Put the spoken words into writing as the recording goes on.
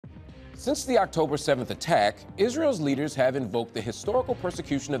Since the October 7th attack, Israel's leaders have invoked the historical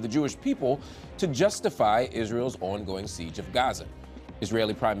persecution of the Jewish people to justify Israel's ongoing siege of Gaza.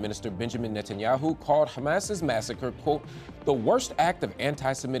 Israeli Prime Minister Benjamin Netanyahu called Hamas's massacre, quote, the worst act of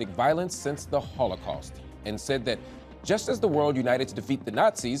anti-Semitic violence since the Holocaust, and said that just as the world united to defeat the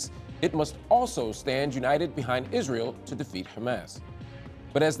Nazis, it must also stand united behind Israel to defeat Hamas.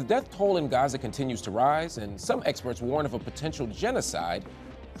 But as the death toll in Gaza continues to rise, and some experts warn of a potential genocide,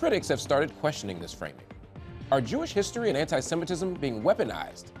 critics have started questioning this framing. Are Jewish history and anti-Semitism being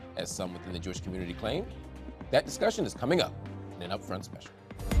weaponized, as some within the Jewish community claim? That discussion is coming up in an UpFront special.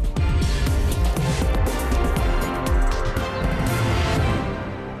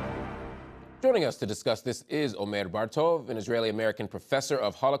 Joining us to discuss this is Omer Bartov, an Israeli-American professor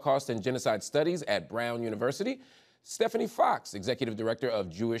of Holocaust and Genocide Studies at Brown University, Stefanie Fox, executive director of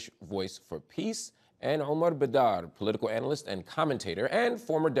Jewish Voice for Peace, and Omar Baddar, political analyst and commentator, and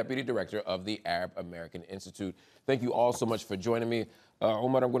former deputy director of the Arab American Institute. Thank you all so much for joining me.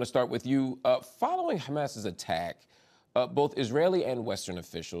 Omar, I'm going to start with you. Following Hamas's attack, both Israeli and Western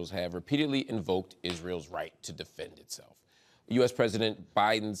officials have repeatedly invoked Israel's right to defend itself. U.S. President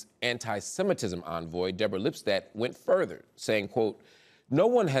Biden's anti-Semitism envoy, Deborah Lipstadt, went further, saying, quote, no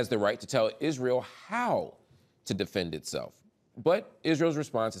one has the right to tell Israel how to defend itself. But Israel's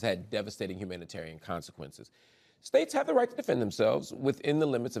response has had devastating humanitarian consequences. States have the right to defend themselves within the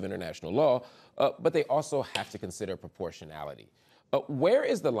limits of international law, but they also have to consider proportionality. Where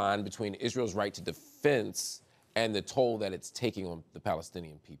is the line between Israel's right to defense and the toll that it's taking on the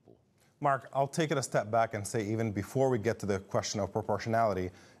Palestinian people? Mark, I'll take it a step back and say, even before we get to the question of proportionality,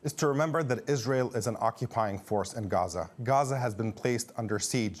 is to remember that Israel is an occupying force in Gaza. Gaza has been placed under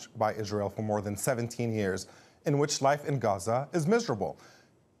siege by Israel for more than 17 years, in which life in Gaza is miserable.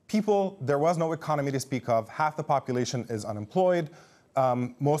 There was no economy to speak of. Half the population is unemployed.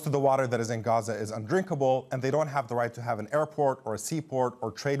 Most of the water that is in Gaza is undrinkable, and they don't have the right to have an airport or a seaport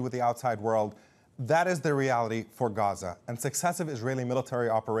or trade with the outside world. That is the reality for Gaza. And successive Israeli military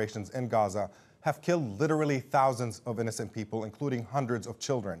operations in Gaza have killed literally thousands of innocent people, including hundreds of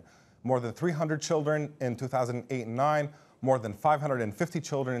children. More than 300 children in 2008 and 9, more than 550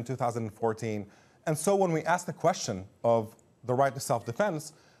 children in 2014. And so when we ask the question of the right to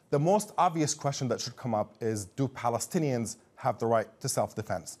self-defense, the most obvious question that should come up is, do Palestinians have the right to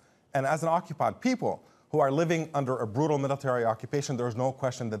self-defense? And as an occupied people who are living under a brutal military occupation, there is no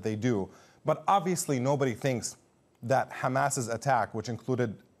question that they do. But obviously nobody thinks that Hamas's attack, which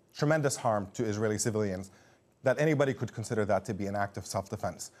included tremendous harm to Israeli civilians, that anybody could consider that to be an act of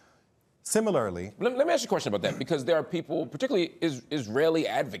self-defense. Similarly... Let me ask you a question about that, because there are people, particularly Israeli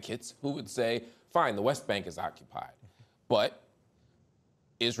advocates, who would say, fine, the West Bank is occupied, but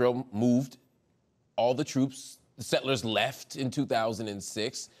Israel moved all the troops, the settlers left in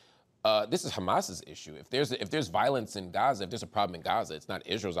 2006. This is Hamas's issue. If there's violence in Gaza, if there's a problem in Gaza, it's not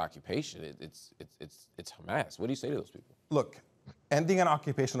Israel's occupation. It's Hamas. What do you say to those people? Look, ending an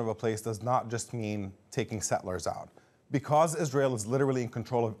occupation of a place does not just mean taking settlers out. Because Israel is literally in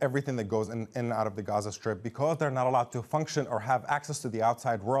control of everything that goes in and out of the Gaza Strip, because they're not allowed to function or have access to the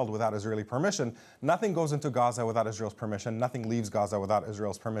outside world without Israeli permission, nothing goes into Gaza without Israel's permission, nothing leaves Gaza without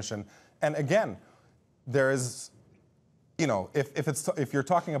Israel's permission. And again, there is, you know, if you're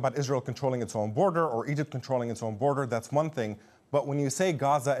talking about Israel controlling its own border or Egypt controlling its own border, that's one thing. But when you say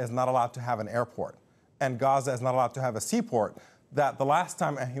Gaza is not allowed to have an airport and Gaza is not allowed to have a seaport, that the last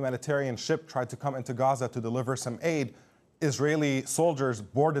time a humanitarian ship tried to come into Gaza to deliver some aid, Israeli soldiers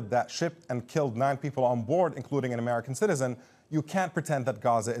boarded that ship and killed 9 people on board, including an American citizen. You can't pretend that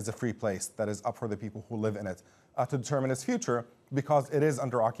Gaza is a free place that is up for the people who live in it to determine its future, because it is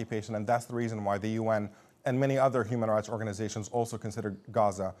under occupation, and that's the reason why the UN and many other human rights organizations also consider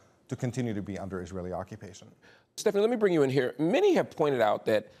Gaza to continue to be under Israeli occupation. Stefanie, let me bring you in here. Many have pointed out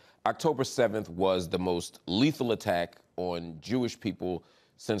that October 7th was the most lethal attack on Jewish people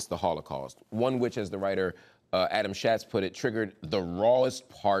since the Holocaust, one which, as the writer Adam Schatz put it, triggered the rawest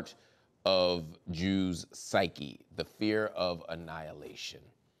part of Jews' psyche, the fear of annihilation.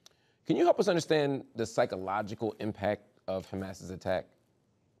 Can you help us understand the psychological impact of Hamas's attack?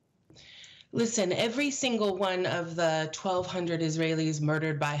 Listen, every single one of the 1,200 Israelis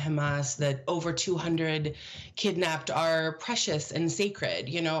murdered by Hamas, that over 200 kidnapped, are precious and sacred,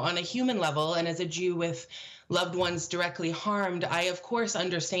 you know, on a human level. And as a Jew with loved ones directly harmed, I, of course,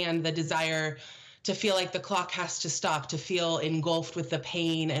 understand the desire to feel like the clock has to stop, to feel engulfed with the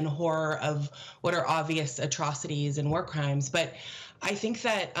pain and horror of what are obvious atrocities and war crimes. But I think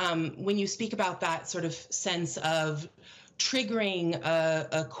that when you speak about that sort of sense of triggering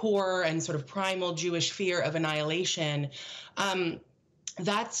a core and sort of primal Jewish fear of annihilation,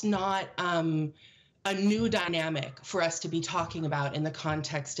 that's not a new dynamic for us to be talking about in the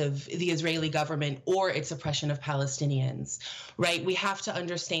context of the Israeli government or its oppression of Palestinians, right? We have to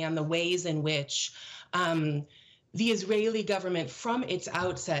understand the ways in which the Israeli government from its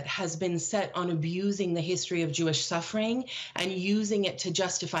outset has been set on abusing the history of Jewish suffering and using it to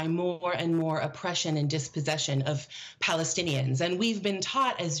justify more and more oppression and dispossession of Palestinians. And we've been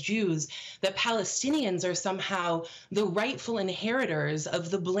taught as Jews that Palestinians are somehow the rightful inheritors of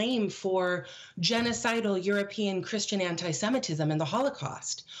the blame for genocidal European Christian anti-Semitism and the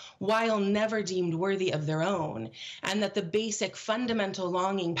Holocaust, while never deemed worthy of their own, and that the basic fundamental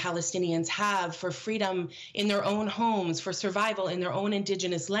longing Palestinians have for freedom in their own homes, for survival in their own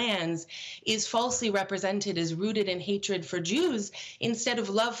indigenous lands, is falsely represented as rooted in hatred for Jews instead of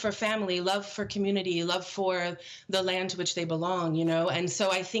love for family, love for community, love for the land to which they belong, you know? And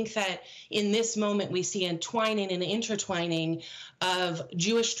so I think that in this moment we see entwining and intertwining of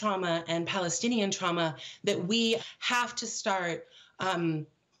Jewish trauma and Palestinian trauma that we have to start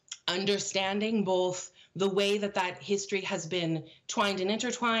understanding both the way that that history has been twined and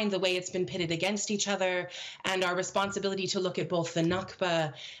intertwined, the way it's been pitted against each other, and our responsibility to look at both the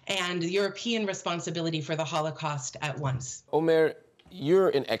Nakba and the European responsibility for the Holocaust at once. Omer, you're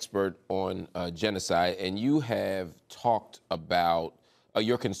an expert on genocide, and you have talked about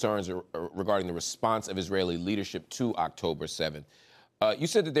your concerns regarding the response of Israeli leadership to October 7th. You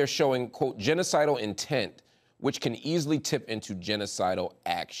said that they're showing, quote, genocidal intent, which can easily tip into genocidal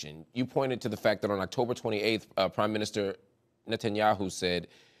action. You pointed to the fact that on October 28th, Prime Minister Netanyahu said,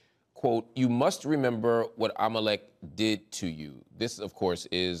 quote, "You must remember what Amalek did to you." This, of course,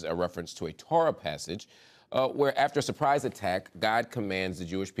 is a reference to a Torah passage where after a surprise attack, God commands the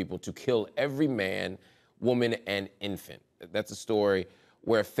Jewish people to kill every man, woman, and infant. That's a story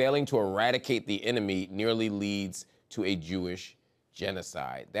where failing to eradicate the enemy nearly leads to a Jewish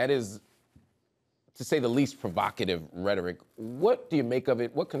genocide. That is, to say the least, provocative rhetoric. What do you make of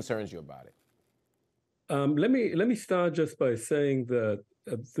it? What concerns you about it? Let me start just by saying that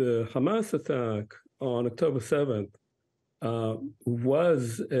the Hamas attack on October 7th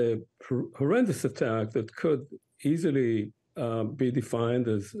was a horrendous attack that could easily be defined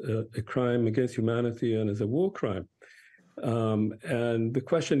as a crime against humanity and as a war crime. And the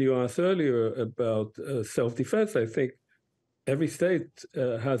question you asked earlier about self-defense, I think every state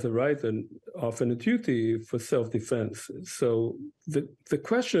has a right and often a duty for self-defense. So the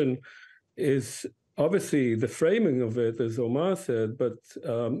question is obviously the framing of it, as Omar said, but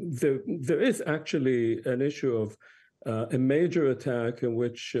there is actually an issue of a major attack in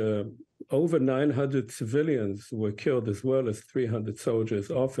which over 900 civilians were killed, as well as 300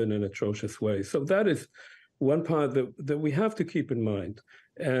 soldiers, often in atrocious ways. So that is one part that we have to keep in mind.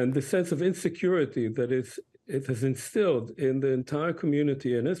 And the sense of insecurity that it has instilled in the entire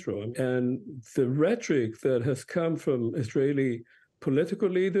community in Israel. And the rhetoric that has come from Israeli political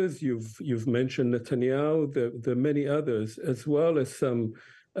leaders, you've mentioned Netanyahu, there are many others, as well as some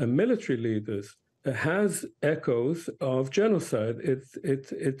military leaders, has echoes of genocide.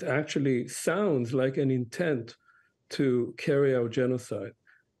 It actually sounds like an intent to carry out genocide.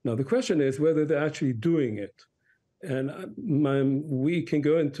 Now, the question is whether they're actually doing it. And we can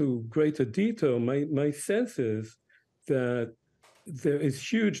go into greater detail. My sense is that there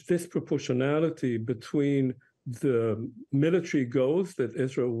is huge disproportionality between the military goals that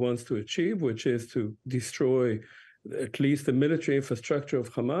Israel wants to achieve, which is to destroy at least the military infrastructure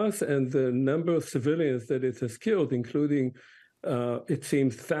of Hamas, and the number of civilians that it has killed, including, it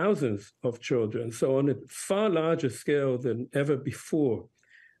seems, thousands of children. So on a far larger scale than ever before.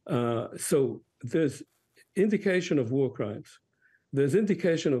 So there's indication of war crimes. There's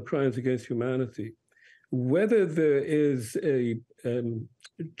indication of crimes against humanity. Whether there is a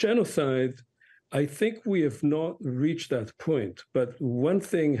genocide, I think we have not reached that point. But one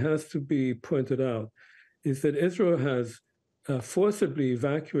thing has to be pointed out is that Israel has forcibly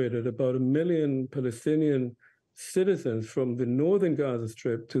evacuated about 1 million Palestinian citizens from the northern Gaza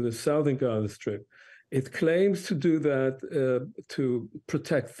Strip to the southern Gaza Strip. It claims to do that to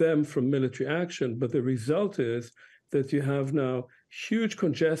protect them from military action, but the result is that you have now huge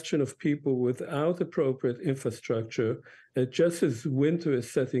congestion of people without appropriate infrastructure, just as winter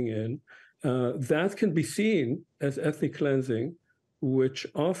is setting in. That can be seen as ethnic cleansing, which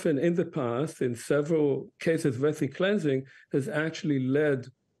often in the past, in several cases of ethnic cleansing, has actually led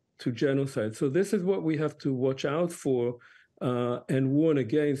to genocide. So this is what we have to watch out for and warn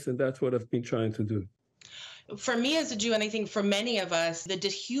against, and that's what I've been trying to do. For me as a Jew, and I think for many of us, the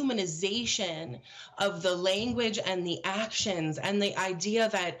dehumanization of the language and the actions and the idea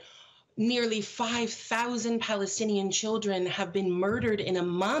that nearly 5,000 Palestinian children have been murdered in a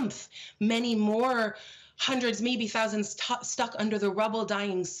month, many more, hundreds, maybe thousands, stuck under the rubble,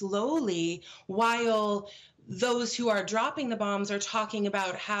 dying slowly, while those who are dropping the bombs are talking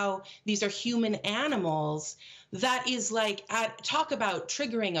about how these are human animals. That is like, talk about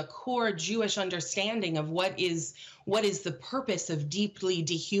triggering a core Jewish understanding of what is the purpose of deeply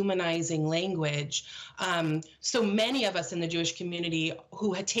dehumanizing language. So many of us in the Jewish community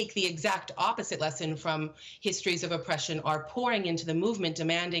who take the exact opposite lesson from histories of oppression are pouring into the movement,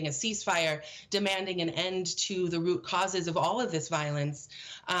 demanding a ceasefire, demanding an end to the root causes of all of this violence,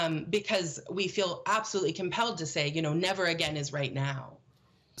 because we feel absolutely compelled to say, never again is right now.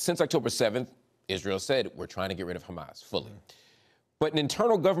 Since October 7th, Israel said, we're trying to get rid of Hamas fully. But an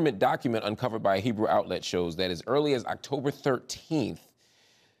internal government document uncovered by a Hebrew outlet shows that as early as October 13th,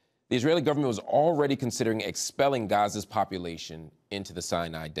 the Israeli government was already considering expelling Gaza's population into the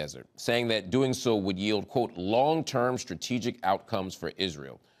Sinai Desert, saying that doing so would yield, quote, long-term strategic outcomes for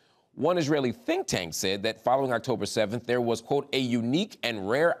Israel. One Israeli think tank said that following October 7th, there was, quote, a unique and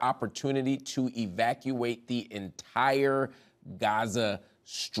rare opportunity to evacuate the entire Gaza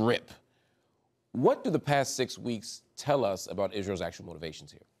Strip. What do the past 6 weeks tell us about Israel's actual motivations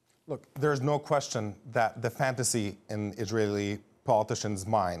here? Look, there's no question that the fantasy in Israeli politicians'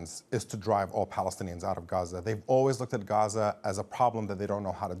 minds is to drive all Palestinians out of Gaza. They've always looked at Gaza as a problem that they don't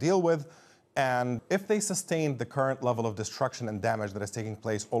know how to deal with. And if they sustain the current level of destruction and damage that is taking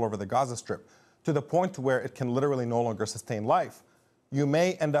place all over the Gaza Strip to the point where it can literally no longer sustain life, you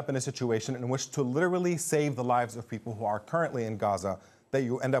may end up in a situation in which to literally save the lives of people who are currently in Gaza, that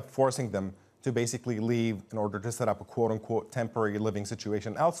you end up forcing them to basically leave in order to set up a quote-unquote temporary living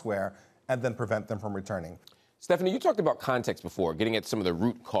situation elsewhere and then prevent them from returning. Stefanie, you talked about context before, getting at some of the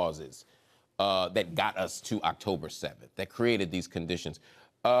root causes that got us to October 7th, that created these conditions.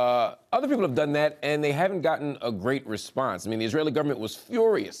 Other people have done that, and they haven't gotten a great response. I mean, the Israeli government was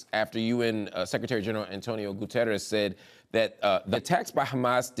furious after UN Secretary General Antonio Guterres said that the attacks by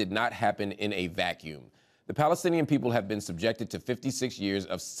Hamas did not happen in a vacuum. The Palestinian people have been subjected to 56 years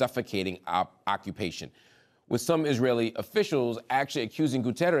of suffocating occupation, with some Israeli officials actually accusing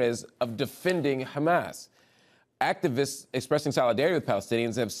Guterres of defending Hamas. Activists expressing solidarity with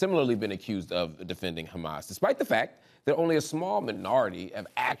Palestinians have similarly been accused of defending Hamas, despite the fact that only a small minority have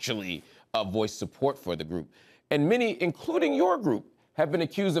actually voiced support for the group. And many, including your group, have been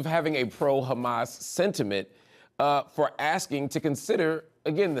accused of having a pro-Hamas sentiment for asking to consider,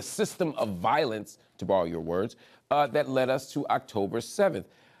 again, the system of violence, to borrow your words, that led us to October 7th.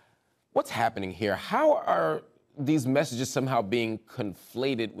 What's happening here? How are these messages somehow being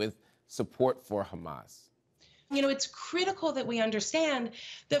conflated with support for Hamas? It's critical that we understand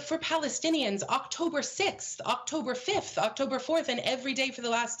that for Palestinians, October 6th, October 5th, October 4th, and every day for the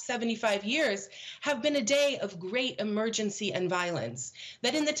last 75 years have been a day of great emergency and violence.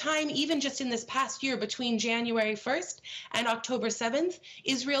 That in the time, even just in this past year, between January 1st and October 7th,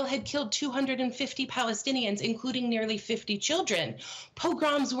 Israel had killed 250 Palestinians, including nearly 50 children.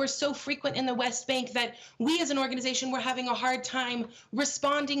 Pogroms were so frequent in the West Bank that we as an organization were having a hard time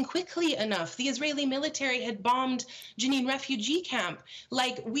responding quickly enough. The Israeli military had bombed Jenin refugee camp.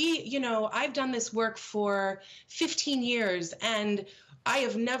 I've done this work for 15 years, and I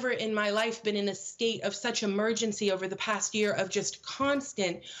have never in my life been in a state of such emergency over the past year of just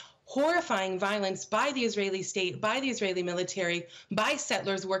constant, horrifying violence by the Israeli state, by the Israeli military, by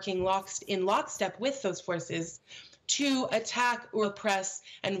settlers working in lockstep with those forces to attack or oppress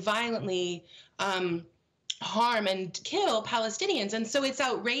and violently harm and kill Palestinians. And so it's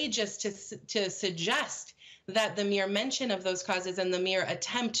outrageous to suggest that the mere mention of those causes and the mere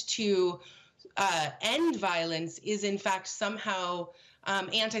attempt to end violence is in fact somehow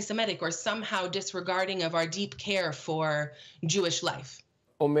anti-Semitic or somehow disregarding of our deep care for Jewish life.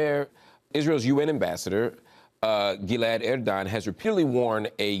 Omer, Israel's UN ambassador, Gilad Erdan, has repeatedly worn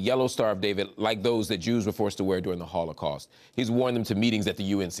a yellow Star of David like those that Jews were forced to wear during the Holocaust. He's worn them to meetings at the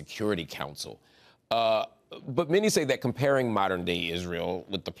UN Security Council. But many say that comparing modern-day Israel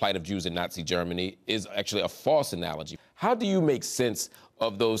with the plight of Jews in Nazi Germany is actually a false analogy. How do you make sense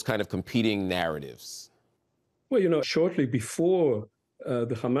of those kind of competing narratives? Well, shortly before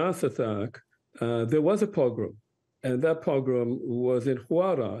the Hamas attack, there was a pogrom. And that pogrom was in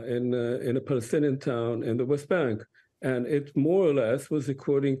Huwara, in a Palestinian town in the West Bank. And it more or less was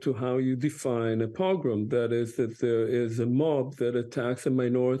according to how you define a pogrom. That is, that there is a mob that attacks a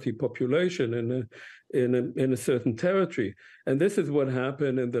minority population in a certain territory. And this is what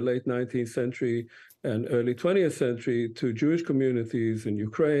happened in the late 19th century and early 20th century to Jewish communities in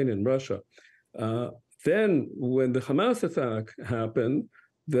Ukraine and Russia. Then when the Hamas attack happened,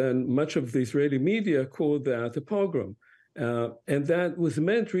 then much of the Israeli media called that a pogrom. And that was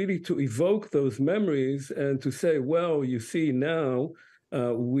meant really to evoke those memories and to say, well, you see, now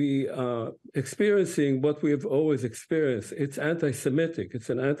we are experiencing what we have always experienced. It's anti-Semitic. It's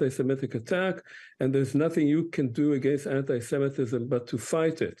an anti-Semitic attack, and there's nothing you can do against anti-Semitism but to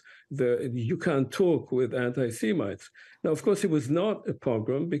fight it. You can't talk with anti-Semites. Now, of course, it was not a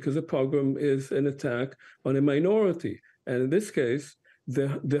pogrom, because a pogrom is an attack on a minority. And in this case,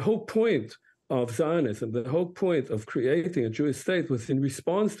 the whole point of Zionism, the whole point of creating a Jewish state was in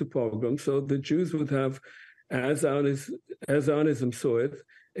response to pogroms, so the Jews would have, as Zionism saw it,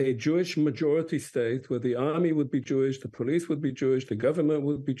 a Jewish majority state where the army would be Jewish, the police would be Jewish, the government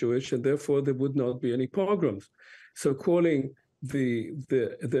would be Jewish, and therefore there would not be any pogroms. So calling the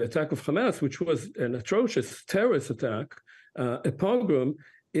attack of Hamas, which was an atrocious terrorist attack, a pogrom,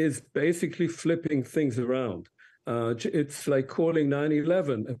 is basically flipping things around. It's like calling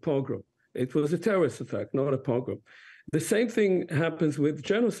 9/11 a pogrom. It was a terrorist attack, not a pogrom. The same thing happens with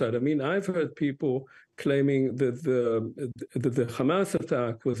genocide. I mean, I've heard people claiming that the Hamas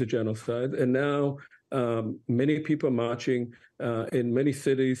attack was a genocide, and now many people are marching in many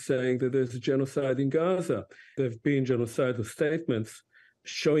cities saying that there's a genocide in Gaza. There have been genocidal statements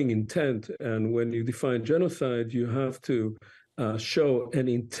showing intent, and when you define genocide, you have to show an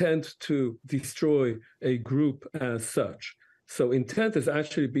intent to destroy a group as such. So intent has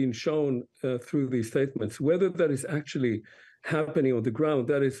actually been shown through these statements. Whether that is actually happening on the ground,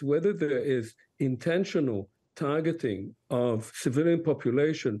 that is, whether there is intentional targeting of civilian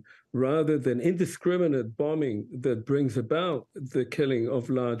population rather than indiscriminate bombing that brings about the killing of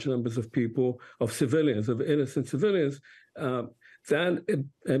large numbers of people, of civilians, of innocent civilians, that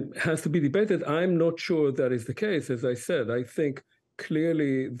has to be debated. I'm not sure that is the case. As I said, I think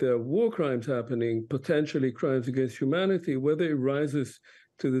clearly there are war crimes happening, potentially crimes against humanity. Whether it rises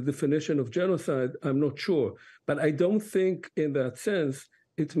to the definition of genocide, I'm not sure. But I don't think in that sense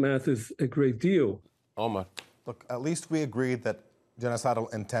it matters a great deal. Omar. Look, at least we agree that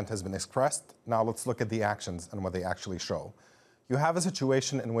genocidal intent has been expressed. Now let's look at the actions and what they actually show. You have a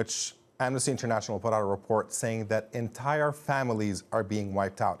situation in which Amnesty International put out a report saying that entire families are being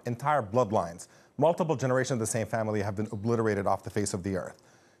wiped out, entire bloodlines. Multiple generations of the same family have been obliterated off the face of the earth.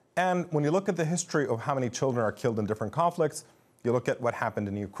 And when you look at the history of how many children are killed in different conflicts, you look at what happened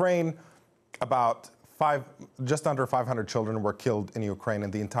in Ukraine, just under 500 children were killed in Ukraine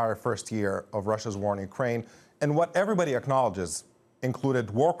in the entire first year of Russia's war in Ukraine. And what everybody acknowledges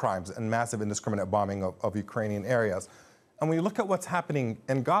included war crimes and massive indiscriminate bombing of Ukrainian areas. And when you look at what's happening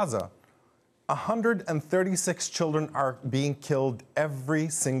in Gaza, 136 children are being killed every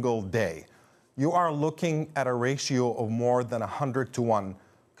single day. You are looking at a ratio of more than 100 to 1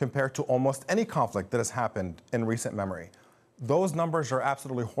 compared to almost any conflict that has happened in recent memory. Those numbers are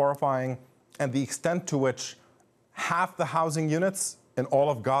absolutely horrifying, and the extent to which half the housing units in all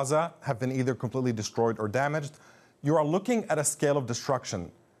of Gaza have been either completely destroyed or damaged, you are looking at a scale of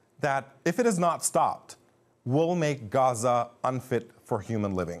destruction that, if it is not stopped, will make Gaza unfit for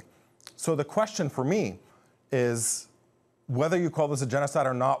human living. So the question for me is, whether you call this a genocide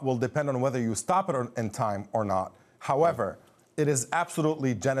or not will depend on whether you stop it in time or not. However, it is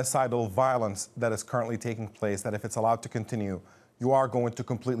absolutely genocidal violence that is currently taking place, that if it's allowed to continue, you are going to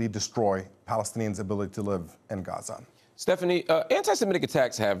completely destroy Palestinians' ability to live in Gaza. Stefanie, anti-Semitic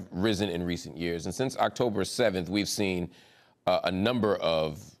attacks have risen in recent years, and since October 7th, we've seen a number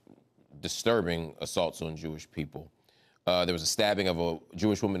of disturbing assaults on Jewish people. There was a stabbing of a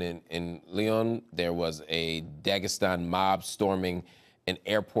Jewish woman in Lyon. There was a Dagestan mob storming an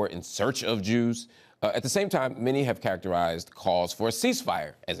airport in search of Jews. At the same time, many have characterized calls for a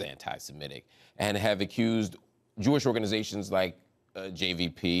ceasefire as anti-Semitic and have accused Jewish organizations like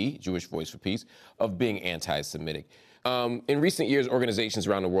JVP, Jewish Voice for Peace, of being anti-Semitic. In recent years, organizations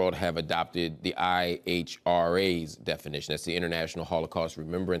around the world have adopted the IHRA's definition. That's the International Holocaust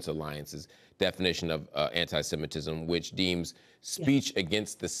Remembrance Alliance's definition of anti-Semitism, which deems speech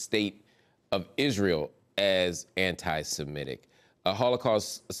against the state of Israel as anti-Semitic. A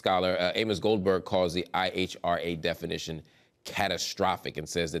Holocaust scholar, Amos Goldberg, calls the IHRA definition catastrophic and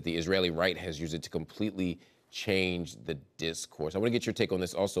says that the Israeli right has used it to completely change the discourse. I want to get your take on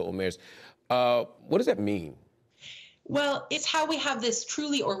this also, Omer's. What does that mean? Well, it's how we have this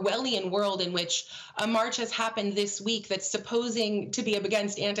truly Orwellian world in which a march has happened this week that's supposing to be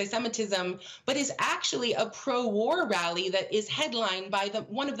against anti-Semitism, but is actually a pro-war rally that is headlined by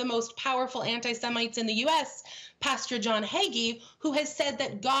one of the most powerful anti-Semites in the U.S., Pastor John Hagee, who has said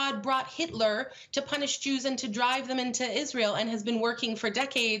that God brought Hitler to punish Jews and to drive them into Israel, and has been working for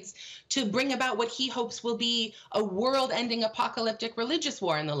decades to bring about what he hopes will be a world-ending apocalyptic religious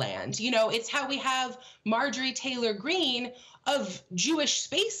war in the land. You know, it's how we have Marjorie Taylor Greene of Jewish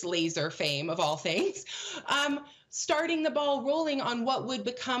space laser fame, of all things, starting the ball rolling on what would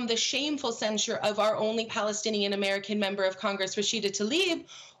become the shameful censure of our only Palestinian American member of Congress, Rashida Tlaib,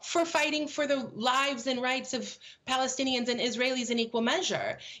 for fighting for the lives and rights of Palestinians and Israelis in equal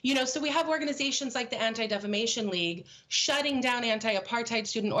measure. You know, so we have organizations like the Anti-Defamation League shutting down anti-apartheid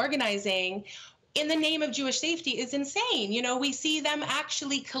student organizing in the name of Jewish safety is insane. You know, we see them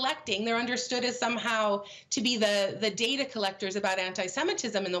actually collecting. They're understood as somehow to be the data collectors about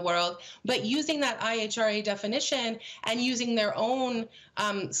anti-Semitism in the world, but using that IHRA definition and using their own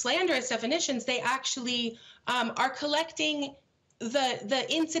slanderous definitions, they actually are collecting the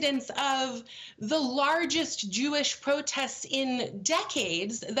incidents of the largest Jewish protests in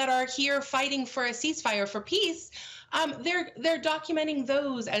decades that are here fighting for a ceasefire, for peace. They're documenting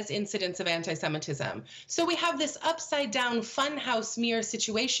those as incidents of anti-Semitism. So we have this upside down funhouse mirror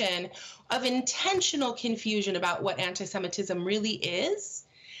situation of intentional confusion about what anti-Semitism really is.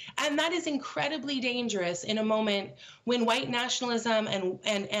 And that is incredibly dangerous in a moment when white nationalism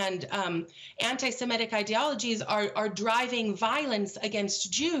and anti-Semitic ideologies are driving violence against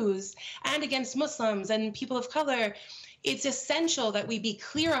Jews and against Muslims and people of color. It's essential that we be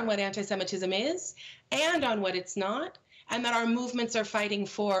clear on what anti-Semitism is and on what it's not, and that our movements are fighting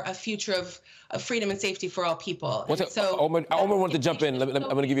for a future of freedom and safety for all people. So, Omer wanted to jump in. I'm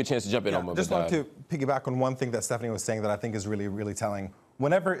going to give you a chance to jump in, Omar. Just want to piggyback on one thing that Stefanie was saying that I think is really, really telling.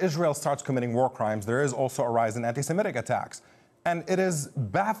 Whenever Israel starts committing war crimes, there is also a rise in anti-Semitic attacks. And it is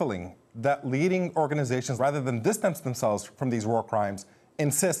baffling that leading organizations, rather than distance themselves from these war crimes,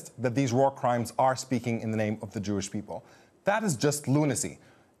 insist that these war crimes are speaking in the name of the Jewish people. That is just lunacy.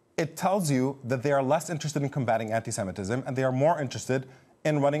 It tells you that they are less interested in combating anti-Semitism and they are more interested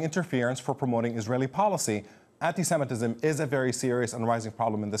in running interference for promoting Israeli policy. Anti-Semitism is a very serious and rising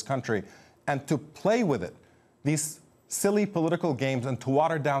problem in this country. And to play with it, these silly political games, and to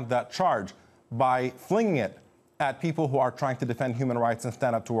water down that charge by flinging it at people who are trying to defend human rights and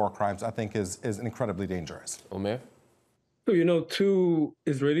stand up to war crimes, I think is incredibly dangerous. Omer? So, you know, two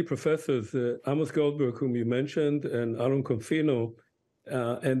Israeli professors, Amos Goldberg, whom you mentioned, and Aaron Confino,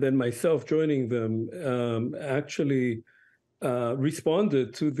 and then myself joining them, actually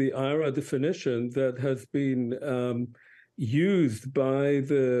responded to the IRA definition that has been used by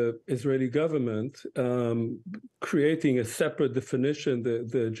the Israeli government, creating a separate definition,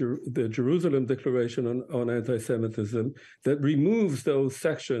 the Jerusalem Declaration on Anti-Semitism, that removes those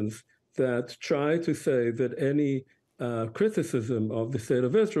sections that try to say that any criticism of the state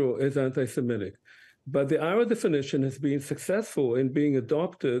of Israel is anti-Semitic. But the IRA definition has been successful in being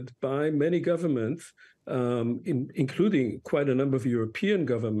adopted by many governments, including quite a number of European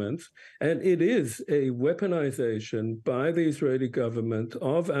governments, and it is a weaponization by the Israeli government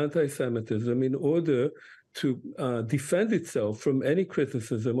of anti-Semitism in order to defend itself from any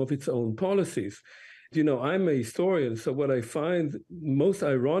criticism of its own policies. You know, I'm a historian, so what I find most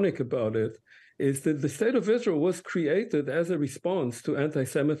ironic about it is that the state of Israel was created as a response to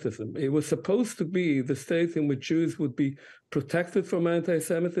anti-Semitism. It was supposed to be the state in which Jews would be protected from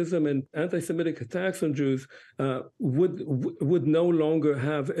anti-Semitism, and anti-Semitic attacks on Jews would no longer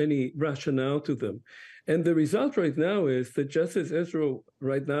have any rationale to them. And the result right now is that just as Israel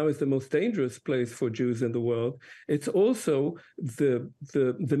right now is the most dangerous place for Jews in the world, it's also the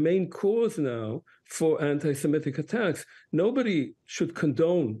main cause now for anti-Semitic attacks. Nobody should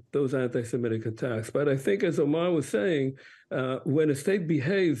condone those anti-Semitic attacks. But I think, as Omar was saying, when a state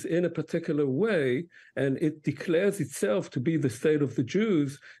behaves in a particular way and it declares itself to be the state of the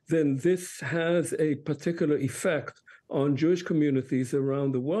Jews, then this has a particular effect on Jewish communities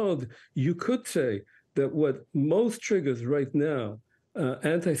around the world. You could say that what most triggers right now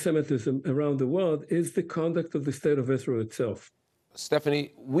anti-Semitism around the world is the conduct of the state of Israel itself.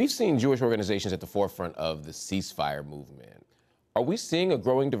 Stefanie, we've seen Jewish organizations at the forefront of the ceasefire movement. Are we seeing a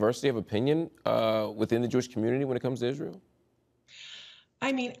growing diversity of opinion within the Jewish community when it comes to Israel?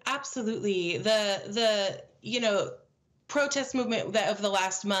 I mean, absolutely. The protest movement of the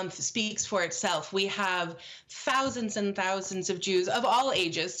last month speaks for itself. We have thousands and thousands of Jews of all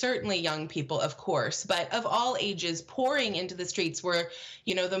ages, certainly young people, of course, but of all ages pouring into the streets where,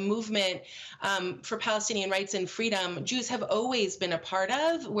 you know, the movement for Palestinian rights and freedom, Jews have always been a part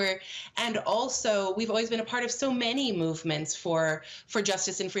of, and also we've always been a part of so many movements for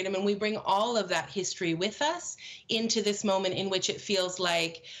justice and freedom. And we bring all of that history with us into this moment in which it feels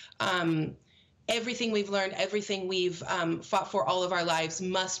like everything we've learned, everything we've fought for all of our lives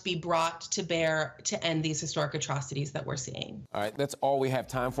must be brought to bear to end these historic atrocities that we're seeing. All right, that's all we have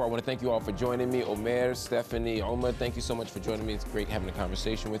time for. I want to thank you all for joining me. Omer, Stefanie, Omer, thank you so much for joining me. It's great having a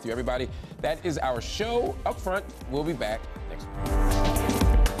conversation with you. Everybody, that is our show. Up Front, we'll be back next week.